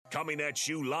Coming at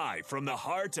you live from the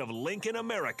heart of Lincoln,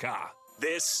 America.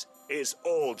 This is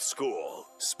Old School,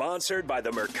 sponsored by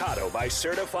the Mercado by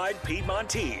Certified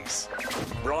Piedmontese.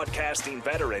 Broadcasting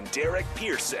veteran Derek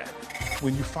Pearson.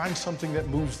 When you find something that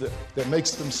moves them, that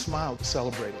makes them smile,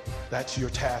 celebrate it. That's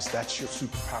your task. That's your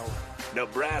superpower.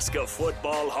 Nebraska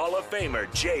Football Hall of Famer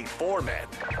Jay Foreman.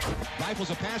 Rifles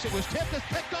a pass. It was tipped. It's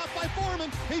picked off by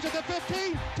Foreman. He's at the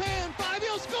 15, 10, 5.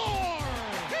 He'll score!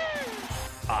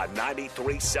 On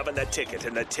 93.7 The Ticket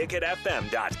and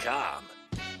theticketfm.com.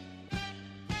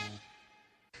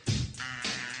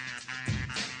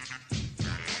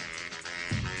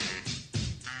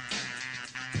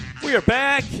 We are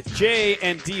back. Jay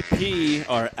and DP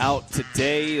are out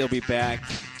today. They'll be back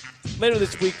later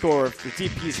this week, or if the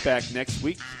DP's back next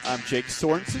week. I'm Jake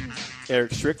Sorensen,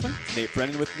 Eric Strickland, Nate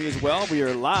Brennan with me as well. We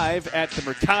are live at the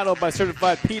Mercado by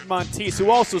Certified Piedmontese, who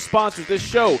also sponsors this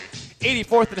show.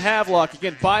 84th and Havelock.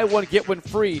 Again, buy one, get one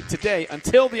free today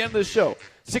until the end of the show,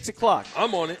 6 o'clock.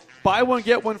 I'm on it. Buy one,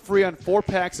 get one free on 4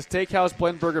 packs of Steakhouse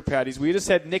Blend Burger Patties. We just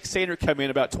had Nick Sainer come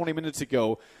in about 20 minutes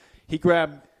ago. He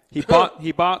bought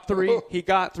 3. He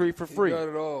got 3 for free. He got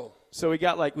it all. So he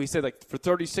got, like we said, like for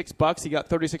 $36, he got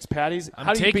 36 patties. I'm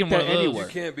How do you beat that anywhere?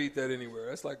 You can't beat that anywhere.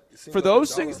 That's like for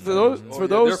those things. For those,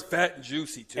 they're fat and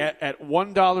juicy too. At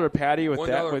 $1 a patty with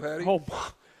that. $1 a patty?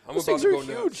 Those things are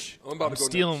huge. I'm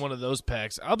stealing one of those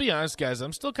packs. I'll be honest, guys.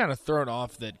 I'm still kind of thrown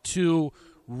off that 2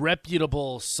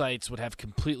 reputable sites would have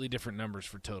completely different numbers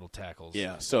for total tackles.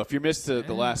 Yeah. So if you missed the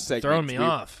last segment, throwing me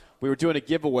off. We were doing a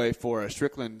giveaway for a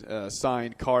Strickland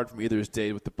signed card from either his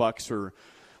day with the Bucks or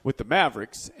with the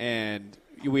Mavericks, and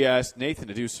we asked Nathan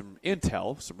to do some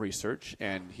intel, some research,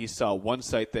 and he saw one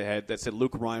site that said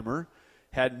Luke Reimer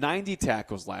had 90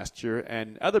 tackles last year,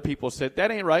 and other people said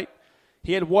that ain't right.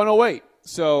 He had 108.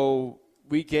 So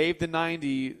we gave the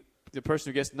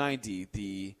person who guessed 90,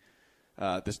 the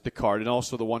card, and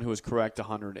also the one who was correct,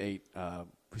 108.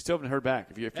 We still haven't heard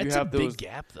back. If That's you have a big those,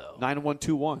 gap, though.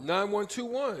 9121.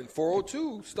 9121.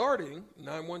 402 starting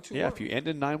 9121. Yeah, if you end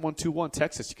in 9121,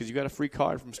 text us because you got a free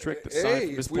card from Strick that's signed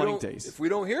from his playing days. If we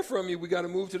don't hear from you, we got to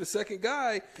move to the second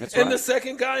guy. That's and right. the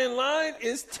second guy in line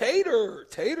is Tater.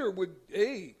 Tater would,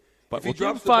 but we'll give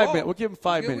him 5 minutes. We'll give him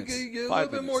 5 minutes. We'll get a little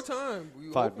bit more time.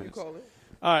 5 minutes.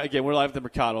 All right, again, we're live at the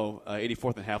Mercado,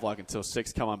 84th and Havelock until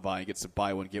 6. Come on by and get some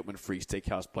buy one, get one free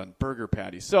Steakhouse Blend Burger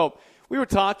Patties. So we were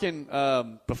talking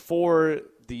before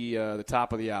the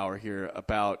top of the hour here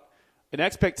about an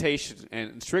expectation,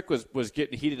 and Strick was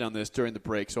getting heated on this during the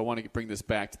break, so I want to bring this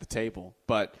back to the table.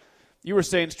 But you were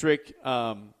saying, Strick,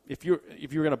 if you're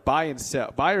going to buy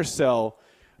or sell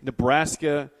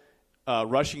Nebraska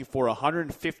rushing for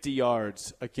 150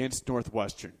 yards against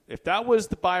Northwestern, if that was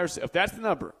the buy or sell, if that's the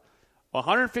number,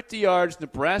 150 yards,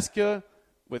 Nebraska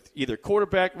with either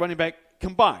quarterback, running back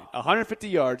combined, 150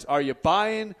 yards. Are you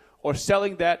buying or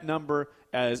selling that number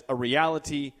as a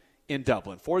reality in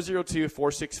Dublin?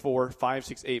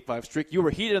 402-464-5685. Strick, you were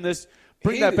heated on this.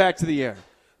 Bring that back to the air.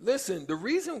 Listen, the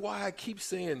reason why I keep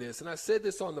saying this, and I said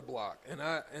this on the block, and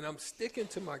I'm sticking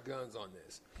to my guns on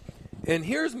this. And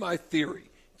here's my theory.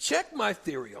 Check my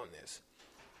theory on this.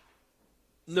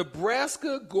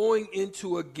 Nebraska going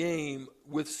into a game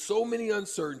with so many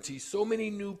uncertainties, so many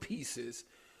new pieces.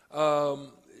 I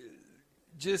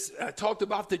talked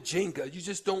about the Jenga. You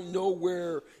just don't know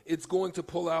where it's going to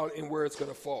pull out and where it's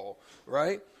going to fall,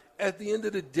 right? At the end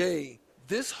of the day,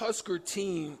 this Husker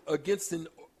team against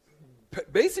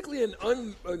basically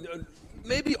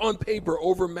maybe on paper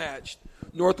overmatched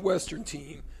Northwestern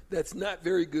team that's not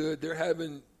very good. They're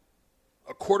having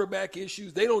quarterback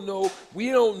issues. They don't know. We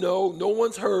don't know. No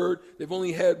one's heard. They've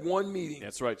only had one meeting.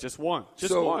 That's right. Just one.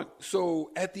 One.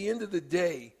 So at the end of the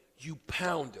day, you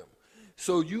pound them.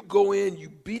 So you go in, you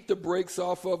beat the brakes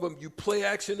off of them, you play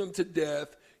action them to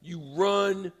death, you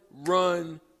run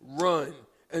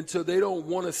until they don't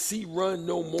want to see run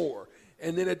no more.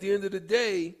 And then at the end of the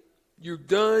day, you're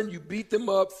done. You beat them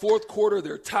up. Fourth quarter,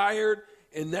 they're tired,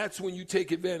 and that's when you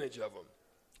take advantage of them.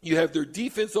 You have their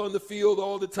defense on the field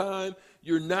all the time.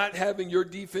 You're not having your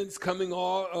defense coming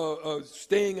off,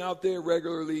 staying out there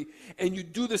regularly. And you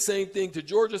do the same thing to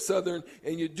Georgia Southern,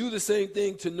 and you do the same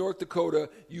thing to North Dakota.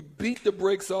 You beat the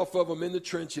brakes off of them in the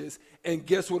trenches. And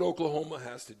guess what Oklahoma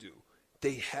has to do?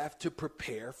 They have to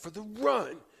prepare for the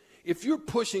run. If you're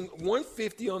pushing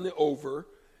 150 on the over,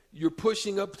 you're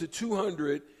pushing up to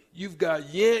 200. You've got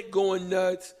Yant going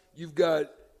nuts. You've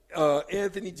got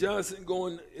Anthony Johnson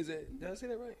going. Did I say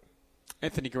that right?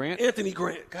 Anthony Grant.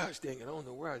 Gosh dang it, I don't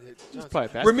know where I did.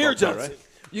 Ramir Johnson. Right?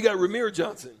 You got Ramir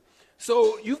Johnson.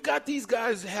 So you've got these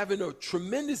guys having a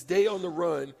tremendous day on the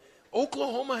run.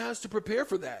 Oklahoma has to prepare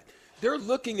for that. they're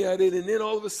looking at it, and then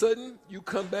all of a sudden you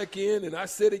come back in, and I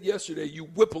said it yesterday, you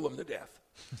whipple them to death.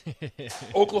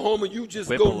 Oklahoma, you just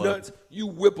go nuts. You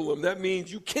whipple them. That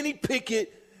means you Kenny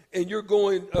Pickett, and you're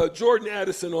going Jordan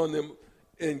Addison on them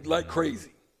and like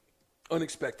crazy,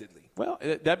 unexpectedly. Well,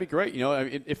 that'd be great.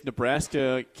 If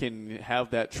Nebraska can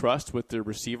have that trust with their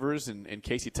receivers and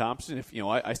Casey Thompson,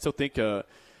 I still think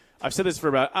I've said this for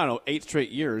about, 8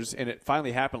 straight years, and it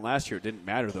finally happened last year. It didn't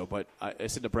matter, though, but I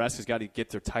said Nebraska's got to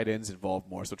get their tight ends involved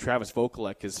more. So Travis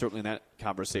Vokalek is certainly in that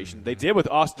conversation. They did with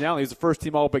Austin Allen. He was the first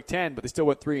team All-Big Ten, but they still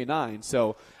went 3-9.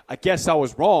 So I guess I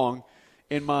was wrong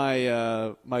in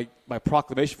my my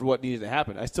proclamation for what needed to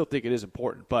happen. I still think it is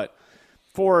important. But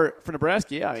for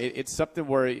Nebraska, yeah, it's something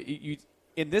where you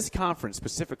in this conference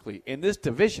specifically, in this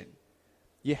division,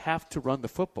 you have to run the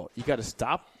football. You got to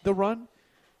stop the run.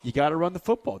 You got to run the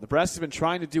football. Nebraska's been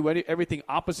trying to do everything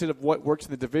opposite of what works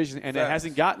in the division, and it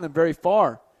hasn't gotten them very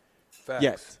far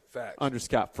yet under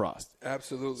Scott Frost.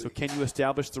 Absolutely. So can you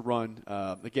establish the run?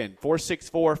 Again,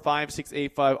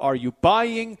 464-5685. Are you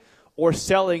buying or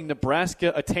selling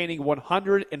Nebraska attaining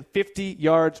 150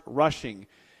 yards rushing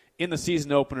in the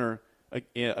season opener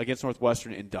against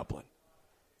Northwestern in Dublin?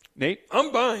 Nate?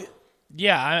 I'm buying.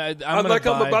 Yeah, I'm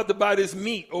about to buy this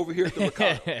meat over here at the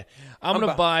Mercado. I'm going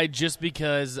to buy just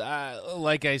because,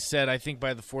 like I said, I think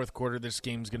by the fourth quarter this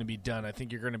game's going to be done. I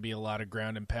think you're going to be a lot of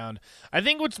ground and pound. I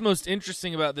think what's most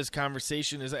interesting about this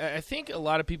conversation is I think a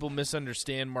lot of people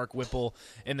misunderstand Mark Whipple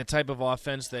and the type of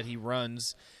offense that he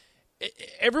runs.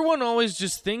 Everyone always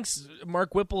just thinks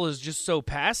Mark Whipple is just so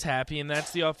pass happy, and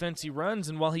that's the offense he runs.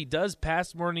 And while he does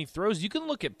pass more than he throws, you can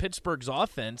look at Pittsburgh's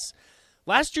offense.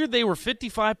 Last year, they were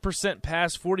 55%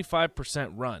 pass,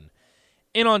 45% run.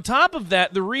 And on top of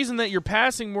that, the reason that you're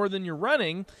passing more than you're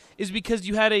running is because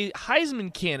you had a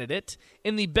Heisman candidate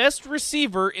and the best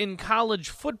receiver in college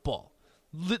football.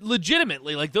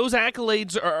 Legitimately, like those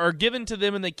accolades are given to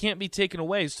them and they can't be taken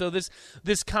away. So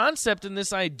this concept and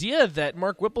this idea that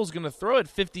Mark Whipple's going to throw it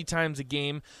 50 times a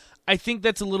game, I think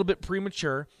that's a little bit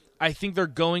premature. I think they're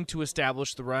going to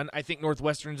establish the run. I think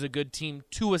Northwestern's a good team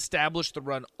to establish the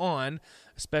run on,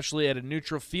 especially at a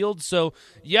neutral field. So,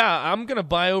 yeah, I'm going to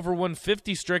buy over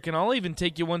 150, Strick, and I'll even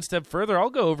take you one step further.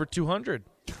 I'll go over 200.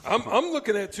 I'm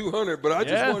looking at 200, but I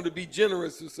just wanted to be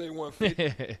generous to say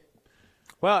 150.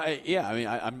 Well,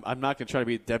 I'm not going to try to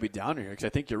be Debbie Downer here because I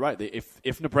think you're right.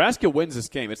 If Nebraska wins this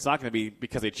game, it's not going to be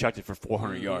because they chucked it for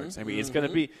 400 yards. I mean, it's going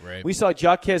to be. Right. We saw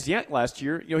Jacques Yant last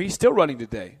year. He's still running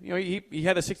today. He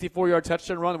had a 64-yard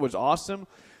touchdown run. It was awesome.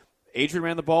 Adrian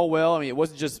ran the ball well. I mean, it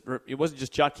wasn't just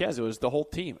Jacques. It was the whole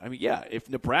team. I mean, yeah, if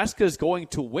Nebraska is going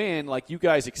to win like you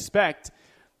guys expect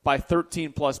by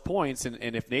 13-plus points, and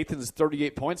if Nathan's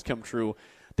 38 points come true,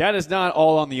 that is not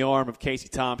all on the arm of Casey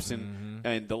Thompson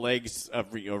and the legs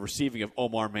of receiving of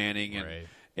Omar Manning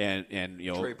and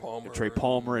Trey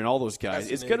Palmer and all those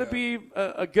guys. It's going to be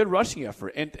a good rushing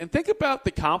effort. And think about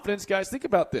the confidence, guys. Think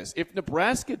about this. If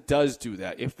Nebraska does do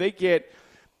that, if they get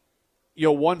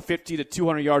 150 to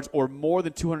 200 yards or more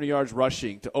than 200 yards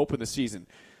rushing to open the season,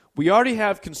 we already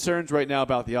have concerns right now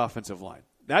about the offensive line.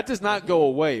 That does not go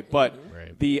away, but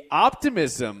the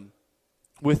optimism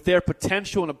with their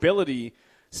potential and ability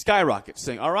skyrockets,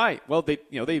 saying, all right, well, they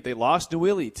lost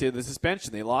Newili to the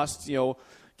suspension. They lost,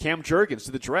 Cam Jurgens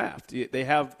to the draft. They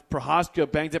have Prohaska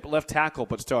banged up at left tackle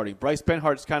but starting. Bryce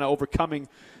Benhart's kind of overcoming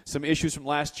some issues from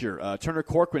last year. Turner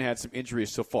Corcoran had some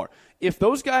injuries so far. If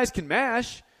those guys can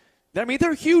mash,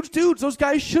 they're huge dudes. Those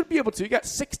guys should be able to. You got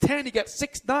 6'10", you got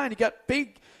 6'9", you got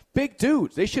big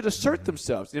dudes. They should assert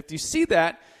themselves. And if you see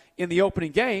that in the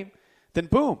opening game, then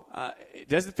boom. It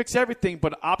doesn't fix everything,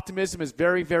 but optimism is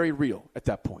very, very real at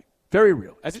that point. Very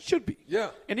real, as it should be.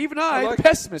 Yeah. And even the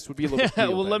pessimist, would be a little bit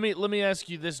well, let me ask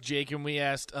you this, Jake, and we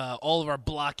asked all of our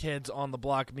blockheads on the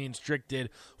block, me and Strick did,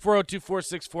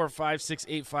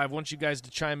 402-464-5685. I want you guys to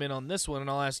chime in on this one, and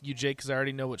I'll ask you, Jake, because I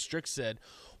already know what Strick said.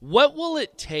 What will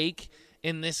it take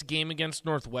in this game against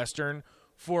Northwestern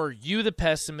for you, the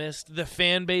pessimist, the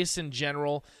fan base in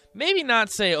general, maybe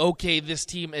not say, okay, this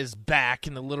team is back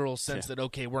in the literal sense that,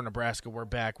 okay, we're Nebraska, we're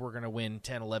back, we're going to win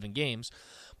 10, 11 games,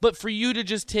 but for you to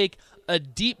just take a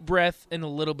deep breath and a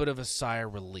little bit of a sigh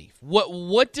of relief.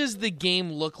 What does the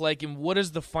game look like, and what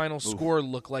does the final score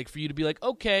look like for you to be like,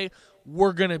 okay,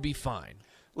 we're going to be fine?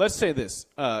 Let's say this.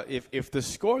 If the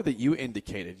score that you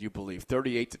indicated, you believe,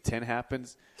 38-10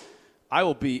 happens, I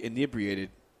will be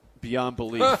inebriated beyond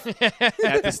belief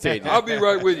at the stadium. I'll be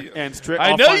right with you. And Strick,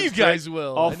 I know you guys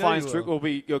will. I'll find Strick will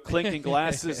be clinking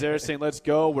glasses there saying, let's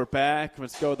go, we're back,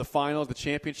 let's go to the finals, the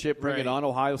championship, bring it on,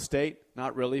 Ohio State.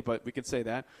 Not really, but we can say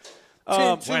that.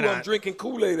 10-2, I'm drinking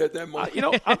Kool-Aid at that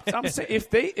moment. I'm saying if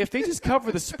they just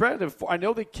cover the spread, I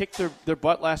know they kicked their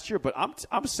butt last year, but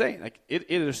I'm saying like it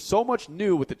is so much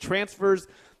new with the transfers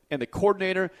and the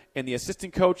coordinator and the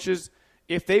assistant coaches.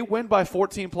 If they win by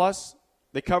 14 plus,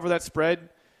 they cover that spread.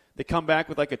 They come back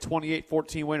with like a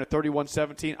 28-14 win or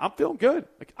 31-17. I'm feeling good.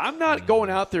 Like I'm not going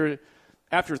out there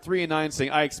after 3-9 saying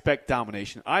I expect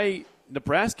domination.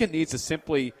 Nebraska needs to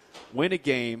simply win a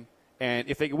game, and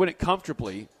if they can win it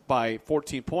comfortably by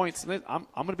 14 points, then I'm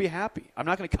going to be happy. I'm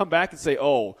not going to come back and say,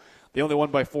 oh, they only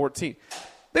won by 14.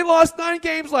 They lost 9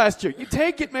 games last year. You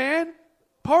take it, man.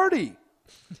 Party.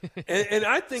 And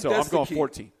I think so that's I'm going the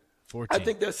key. 14. I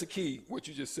think that's the key, what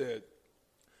you just said.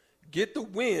 Get the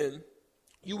win.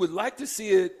 You would like to see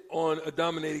it on a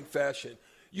dominating fashion.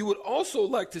 You would also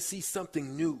like to see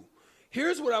something new.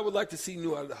 Here's what I would like to see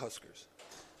new out of the Huskers.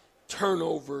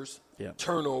 Turnovers.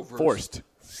 Forced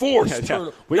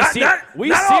turnovers. We see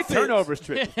turnovers.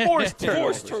 Forced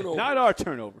turnovers. Not our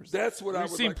turnovers. That's what I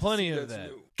would seen like plenty to see of that's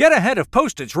that. new. Get ahead of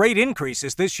postage rate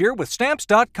increases this year with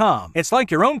Stamps.com. It's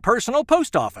like your own personal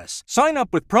post office. Sign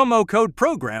up with promo code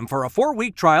PROGRAM for a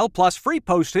 4-week trial plus free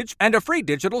postage and a free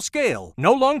digital scale.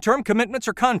 No long-term commitments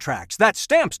or contracts. That's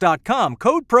Stamps.com,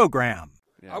 code PROGRAM.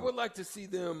 I would like to see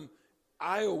them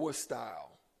Iowa style.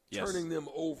 Turning them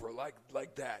over like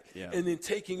that, and then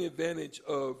taking advantage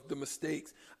of the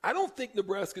mistakes. I don't think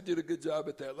Nebraska did a good job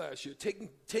at that last year, taking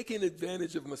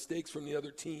advantage of mistakes from the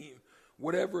other team,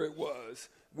 whatever it was,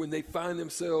 when they find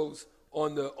themselves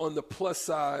on the plus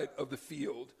side of the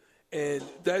field. And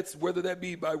that's whether that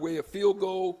be by way of field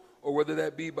goal or whether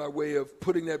that be by way of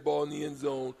putting that ball in the end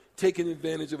zone, taking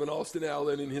advantage of an Austin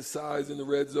Allen and his size in the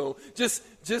red zone. Just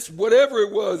whatever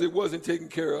it wasn't taken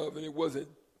care of, and it wasn't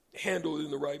handled in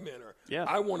the right manner. Yeah.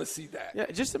 I want to see that. Yeah,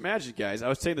 just imagine, guys. I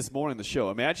was saying this morning on the show.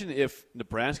 Imagine if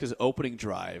Nebraska's opening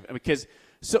drive, because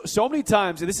so many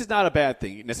times, and this is not a bad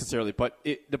thing necessarily, but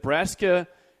Nebraska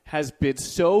has been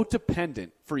so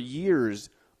dependent for years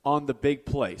on the big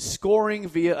play, scoring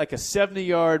via like a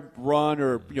 70-yard run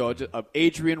or an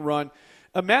Adrian run.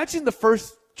 Imagine the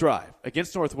first drive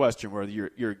against Northwestern where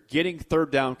you're getting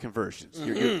third down conversions.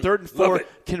 You're 3rd and 4,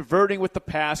 converting with the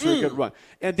pass or a good run.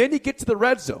 And then you get to the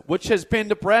red zone, which has been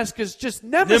Nebraska's just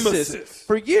nemesis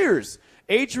for years.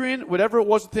 Adrian, whatever it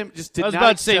was with him, just did not excel. I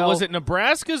was about to say, was it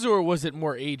Nebraska's or was it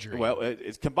more Adrian? Well,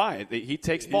 it's combined. He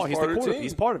takes ball. He's the quarterback.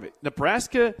 He's part of it.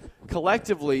 Nebraska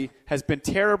collectively has been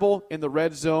terrible in the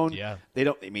red zone. Yeah.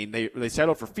 They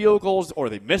settle for field goals or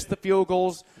they miss the field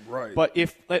goals. Right. But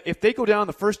if they go down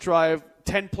the first drive,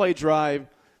 10-play drive,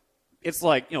 it's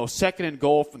like, 2nd and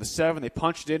goal from the 7. They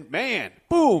punch it in. Man,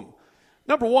 boom.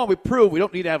 Number one, we prove we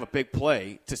don't need to have a big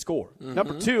play to score. Mm-hmm.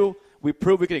 Number 2, we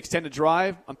prove we can extend a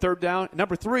drive on 3rd down. And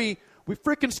number 3, we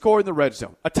freaking score in the red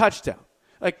zone. A touchdown.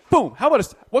 Like, boom. How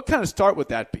about what kind of start would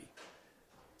that be?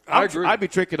 I agree. I'd be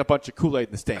drinking a bunch of Kool-Aid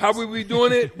in the stands. How would we be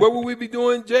doing it? What would we be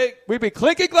doing, Jake? We'd be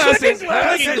clinking glasses.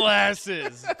 Clinking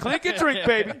glasses. Clink and drink,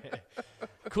 baby.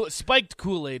 Spiked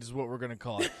Kool-Aid is what we're going to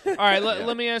call it. All right,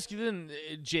 let me ask you then,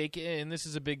 Jake, and this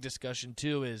is a big discussion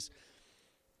too, is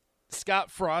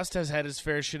Scott Frost has had his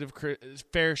fair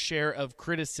share of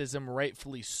criticism,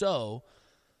 rightfully so.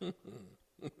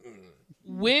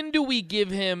 When do we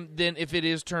give him, then, if it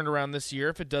is turned around this year,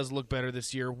 if it does look better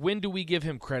this year, when do we give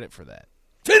him credit for that?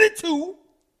 10-2.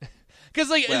 Because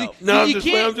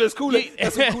I'm just Kool-Aid.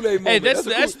 That's a Kool-Aid moment. Hey, that's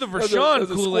the Vershawn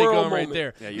Kool-Aid going moment. right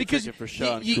there. Yeah, because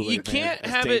Vershawn you can't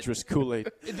have dangerous Kool-Aid.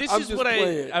 This is what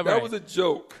that was a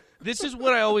joke. This is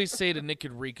what I always say to Nick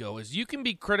and Rico is you can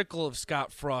be critical of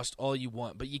Scott Frost all you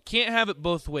want, but you can't have it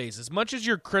both ways. As much as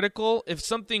you're critical, if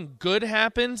something good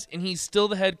happens and he's still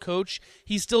the head coach,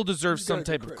 he still deserves some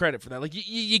type of credit for that. Like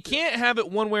you can't have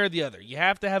it one way or the other. You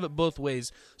have to have it both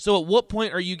ways. So at what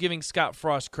point are you giving Scott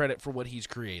Frost credit for what he's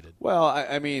created? Well,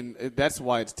 I mean, that's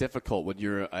why it's difficult when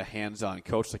you're a hands-on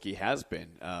coach like he has been.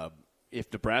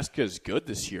 If Nebraska is good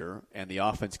this year and the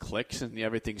offense clicks and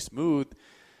everything's smooth,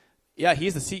 yeah,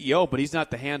 he's the CEO, but he's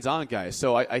not the hands-on guy.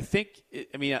 So I think,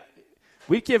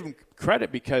 we give him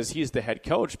credit because he's the head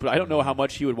coach, but I don't know how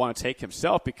much he would want to take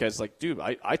himself because, like, dude,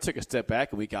 I took a step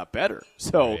back and we got better.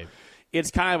 So It's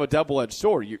kind of a double-edged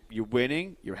sword. You're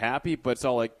winning, you're happy, but it's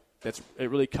all like it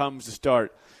really comes to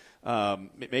start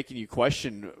making you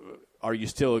question, are you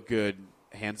still a good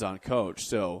hands-on coach?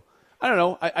 So I don't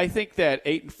know. I think that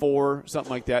 8-4,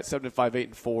 something like that,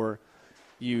 7-5, 8-4.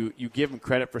 You give him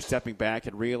credit for stepping back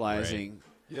and realizing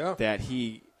that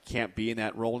he can't be in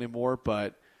that role anymore.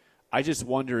 But I just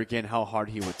wonder, again, how hard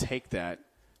he would take that,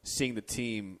 seeing the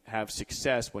team have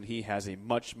success when he has a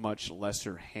much, much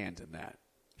lesser hand in that,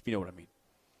 if you know what I mean.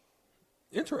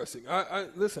 Interesting.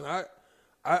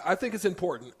 I think it's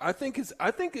important. I think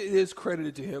it is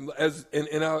credited to him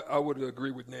and I would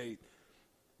agree with Nate.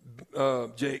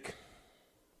 Jake.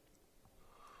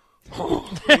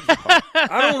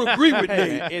 I don't agree with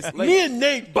Nate. Me and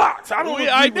Nate box. I don't agree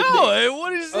I with know. Nate.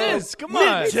 What is this? Come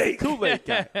on. Jake. Kool-Aid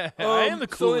guy. I am the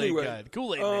Kool-Aid anyway, guy.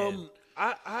 Kool-Aid man.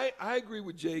 I agree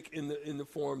with Jake in the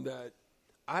form that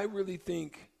I really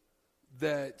think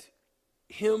that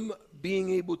him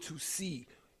being able to see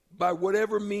by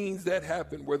whatever means that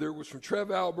happened, whether it was from Trev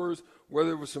Albers,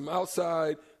 whether it was from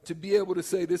outside, to be able to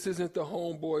say this isn't the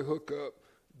homeboy hookup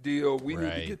deal. We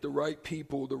need to get the right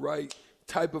people, the right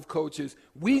type of coaches.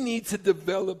 We need to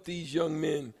develop these young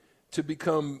men to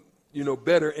become,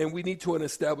 better, and we need to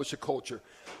establish a culture.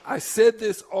 I said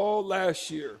this all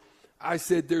last year. I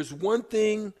said there's one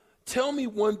thing. Tell me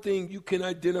one thing you can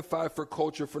identify for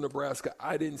culture for Nebraska.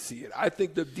 I didn't see it. I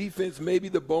think the defense, maybe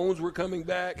the bones were coming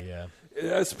back. Yeah.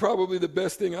 That's probably the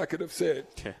best thing I could have said.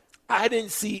 Okay. I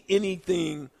didn't see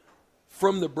anything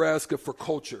from Nebraska for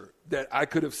culture that I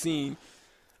could have seen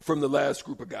from the last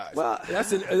group of guys. Well,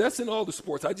 that's in all the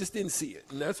sports. I just didn't see it,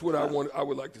 and that's what I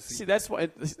would like to see. See, that's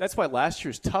why last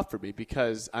year's tough for me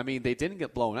because they didn't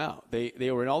get blown out.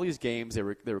 They were in all these games. They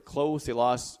were close. They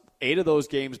lost 8 of those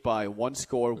games by 1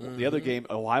 score. Mm-hmm. The other game,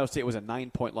 Ohio State, was a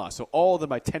 9-point loss. So all of them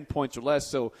by 10 points or less.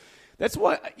 So that's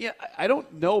why I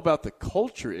don't know about the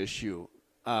culture issue.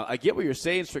 I get what you're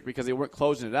saying, Strick, because they weren't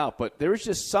closing it out. But there was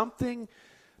just something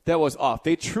that was off.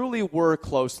 They truly were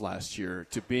close last year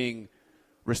to being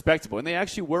respectable, and they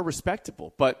actually were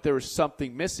respectable. But there was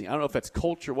something missing. I don't know if that's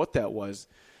culture, what that was.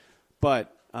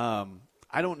 But I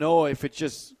don't know if it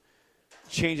just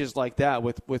changes like that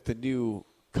with the new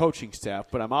coaching staff.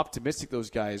 But I'm optimistic those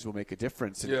guys will make a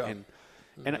difference. And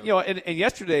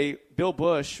yesterday, Bill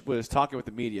Bush was talking with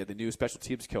the media, the new special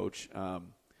teams coach,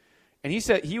 and he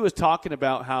said he was talking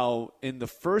about how in the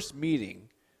first meeting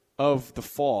of the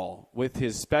fall with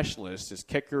his specialists, his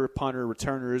kicker, punter,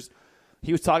 returners,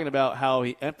 he was talking about how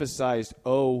he emphasized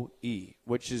OE,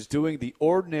 which is doing the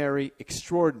ordinary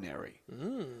extraordinary.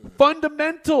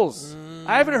 Fundamentals.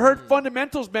 I haven't heard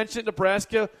fundamentals mentioned in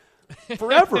Nebraska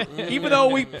forever, even though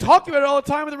we talk about it all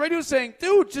the time on the radio saying,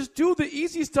 dude, just do the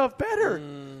easy stuff better.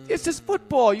 It's just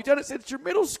football. You've done it since your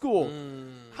middle school,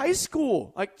 high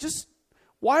school.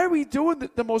 Why are we doing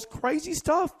the most crazy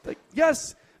stuff?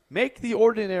 Yes, make the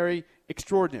ordinary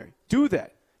extraordinary. Do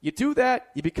that. You do that,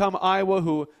 you become Iowa,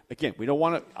 who, again, we don't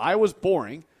want to – Iowa's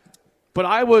boring, but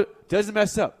Iowa doesn't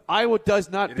mess up. Iowa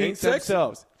does not beat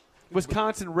themselves.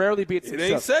 Wisconsin rarely beats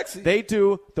themselves. It ain't sexy. They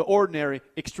do the ordinary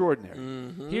extraordinary.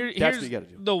 Mm-hmm. That's what you got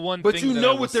to do. The one but thing you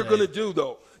know what they're going to do,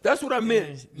 though. That's what I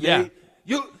meant. Yeah.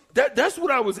 That's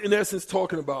what I was, in essence,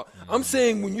 talking about. I'm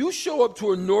saying when you show up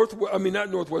to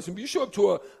not Northwestern, but you show up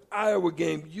to a Iowa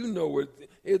game, you know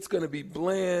it's going to be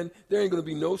bland. There ain't going to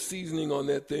be no seasening on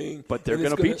that thing. But they're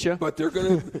going to beat you. But they're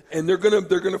going to, and they're going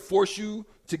to force you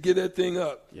to get that thing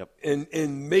up. Yep.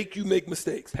 And make you make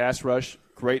mistakes. Pass rush,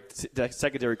 great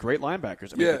secondary, great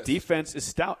linebackers. The defense is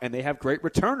stout, and they have great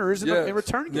returners in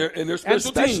returning. And they're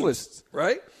special specialists, teams,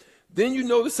 right? Then you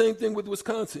know the same thing with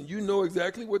Wisconsin. You know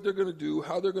exactly what they're going to do,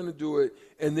 how they're going to do it,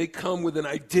 and they come with an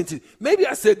identity. Maybe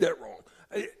I said that wrong.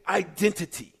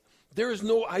 Identity. There is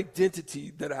no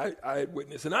identity that I had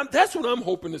witnessed. And that's what I'm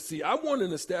hoping to see. I want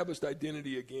an established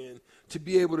identity again to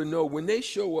be able to know when they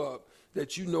show up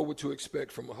that you know what to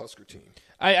expect from a Husker team.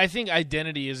 I think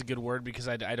identity is a good word because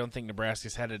I don't think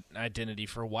Nebraska's had an identity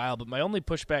for a while. But my only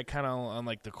pushback kind of on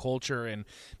the culture, and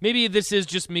maybe this is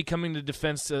just me coming to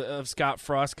defense of Scott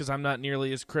Frost because I'm not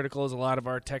nearly as critical as a lot of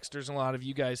our texters and a lot of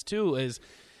you guys too, is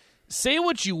say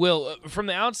what you will. From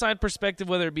the outside perspective,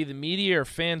 whether it be the media or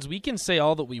fans, we can say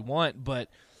all that we want, but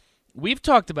we've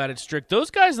talked about it, Strick.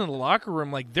 Those guys in the locker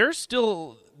room,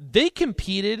 they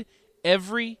competed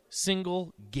every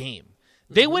single game.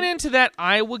 They went into that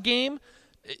Iowa game.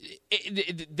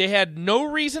 They had no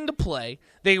reason to play.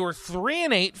 They were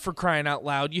 3-8 for crying out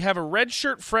loud. You have a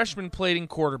redshirt freshman playing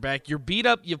quarterback. You're beat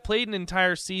up. You've played an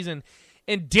entire season.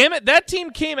 And damn it, that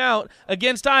team came out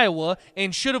against Iowa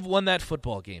and should have won that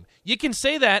football game. You can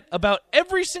say that about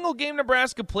every single game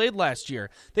Nebraska played last year.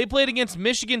 They played against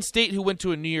Michigan State, who went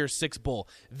to a New Year's Six bowl.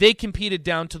 They competed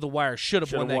down to the wire. Should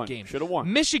have won that game. Should have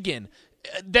won. Michigan,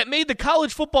 that made the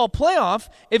college football playoff.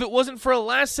 If it wasn't for a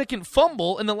last-second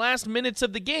fumble in the last minutes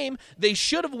of the game, they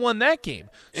should have won that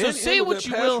game. So and say what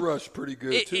you will. Pass rush pretty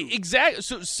good too. Exactly.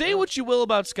 So say what you will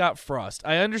about Scott Frost.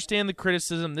 I understand the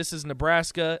criticism. This is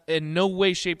Nebraska. In no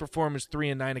way, shape, or form is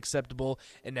 3-9 acceptable.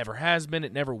 It never has been.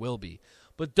 It never will be.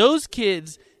 But those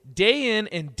kids, day in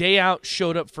and day out,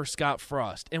 showed up for Scott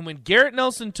Frost. And when Garrett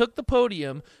Nelson took the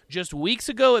podium just weeks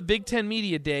ago at Big Ten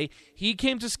Media Day, he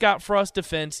came to Scott Frost's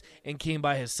defense and came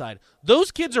by his side.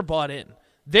 Those kids are bought in.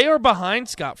 They are behind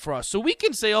Scott Frost. So we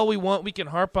can say all we want. We can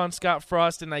harp on Scott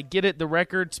Frost, and I get it. The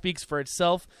record speaks for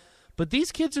itself. But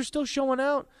these kids are still showing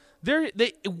out.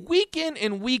 They week in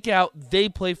and week out, they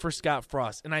play for Scott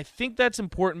Frost. And I think that's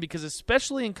important because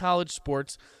especially in college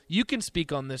sports, you can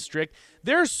speak on this, Strick.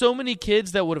 There are so many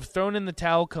kids that would have thrown in the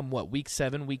towel come, week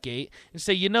 7, week 8, and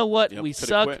say, you know what, we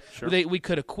suck. Sure. We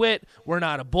could have quit. We're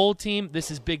not a bowl team. This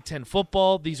is Big Ten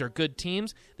football. These are good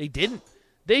teams. They didn't.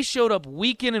 They showed up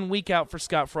week in and week out for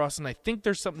Scott Frost, and I think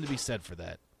there's something to be said for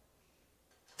that.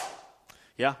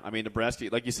 Yeah, I mean, Nebraska,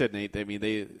 like you said, Nate, I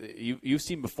mean, you've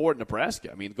seen before at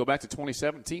Nebraska. I mean, go back to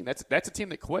 2017. That's a team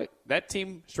that quit. That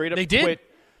team straight up quit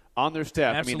on their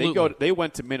staff. Absolutely. I mean, they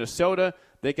went to Minnesota.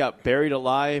 They got buried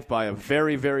alive by a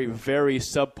very, very, very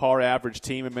subpar average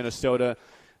team in Minnesota.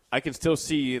 I can still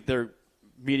see their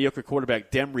mediocre quarterback,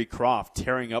 Demry Croft,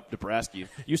 tearing up Nebraska.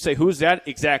 You say, who's that?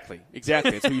 Exactly.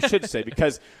 That's what you should say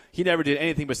because he never did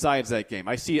anything besides that game.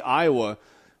 I see Iowa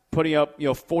putting up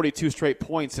 42 straight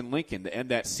points in Lincoln to end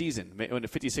that season, in a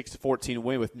 56-14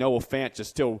 win with Noah Fant just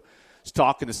still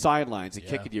stalking the sidelines and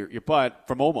kicking your butt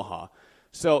from Omaha.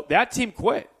 So that team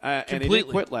quit, and they didn't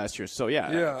quit last year. So,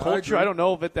 culture, I don't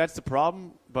know if that's the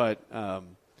problem, but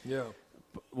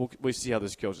we'll see how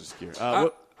this goes this year.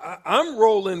 I'm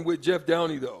rolling with Jeff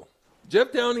Downey, though.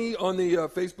 Jeff Downey on the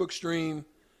Facebook stream.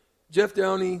 Jeff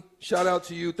Downey, shout out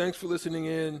to you. Thanks for listening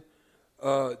in.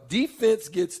 Defense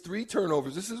gets 3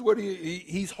 turnovers. This is what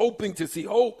he's hoping to see.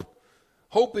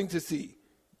 Hoping to see.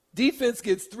 Defense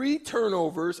gets 3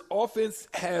 turnovers. Offense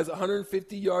has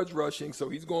 150 yards rushing, so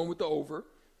he's going with the over.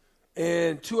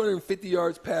 And 250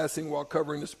 yards passing while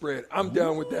covering the spread. I'm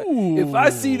down with that. If I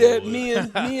see that,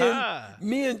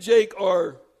 me and Jake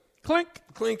are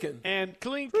clinking and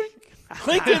clinking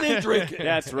and drinking.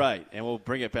 That's right, and we'll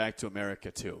bring it back to America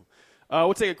too.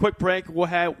 We'll take a quick break. We'll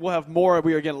have more.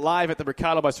 We are again live at the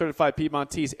Mercado by Certified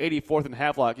Piedmontese, 84th and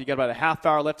Havelock. You got about a half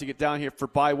hour left to get down here for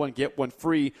buy one, get one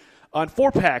free on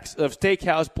 4 packs of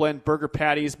Steakhouse Blend Burger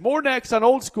Patties. More next on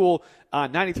Old School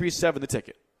on 93.7 The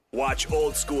Ticket. Watch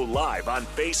Old School live on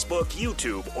Facebook,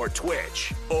 YouTube, or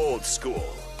Twitch. Old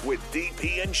School with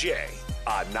DP and J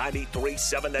on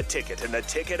 93.7 The Ticket and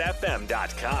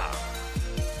theticketfm.com.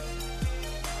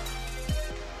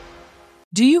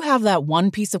 Do you have that one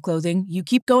piece of clothing you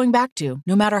keep going back to,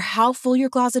 no matter how full your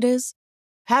closet is?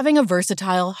 Having a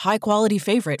versatile, high-quality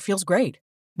favorite feels great,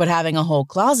 but having a whole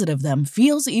closet of them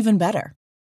feels even better.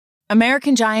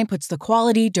 American Giant puts the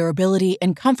quality, durability,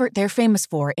 and comfort they're famous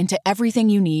for into everything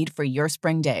you need for your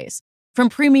spring days. From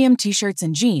premium t-shirts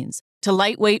and jeans to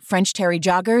lightweight French terry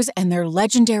joggers and their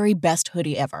legendary best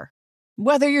hoodie ever.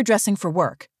 Whether you're dressing for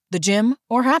work, the gym,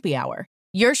 or happy hour,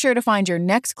 you're sure to find your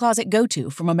next closet go-to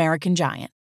from American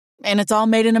Giant. And it's all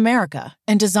made in America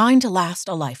and designed to last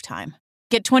a lifetime.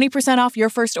 Get 20% off your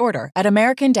first order at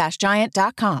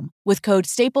american-giant.com with code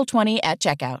STAPLE20 at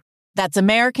checkout. That's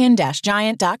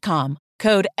american-giant.com,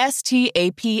 code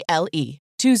STAPLE20.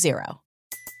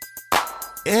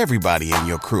 Everybody in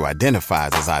your crew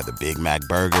identifies as either Big Mac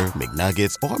Burger,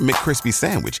 McNuggets, or McCrispy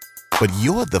Sandwich. But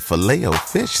you're the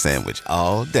Filet-O-Fish Sandwich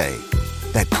all day.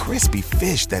 That crispy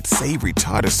fish, that savory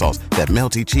tartar sauce, that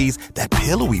melty cheese, that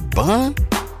pillowy bun.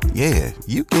 Yeah,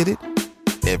 you get it.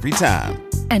 Every time.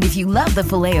 And if you love the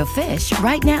Filet-O-Fish,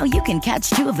 right now you can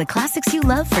catch 2 of the classics you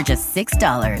love for just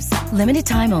 $6. Limited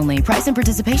time only. Price and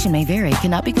participation may vary.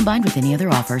 Cannot be combined with any other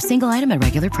offer. Single item at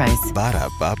regular price.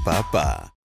 Ba-da-ba-ba-ba.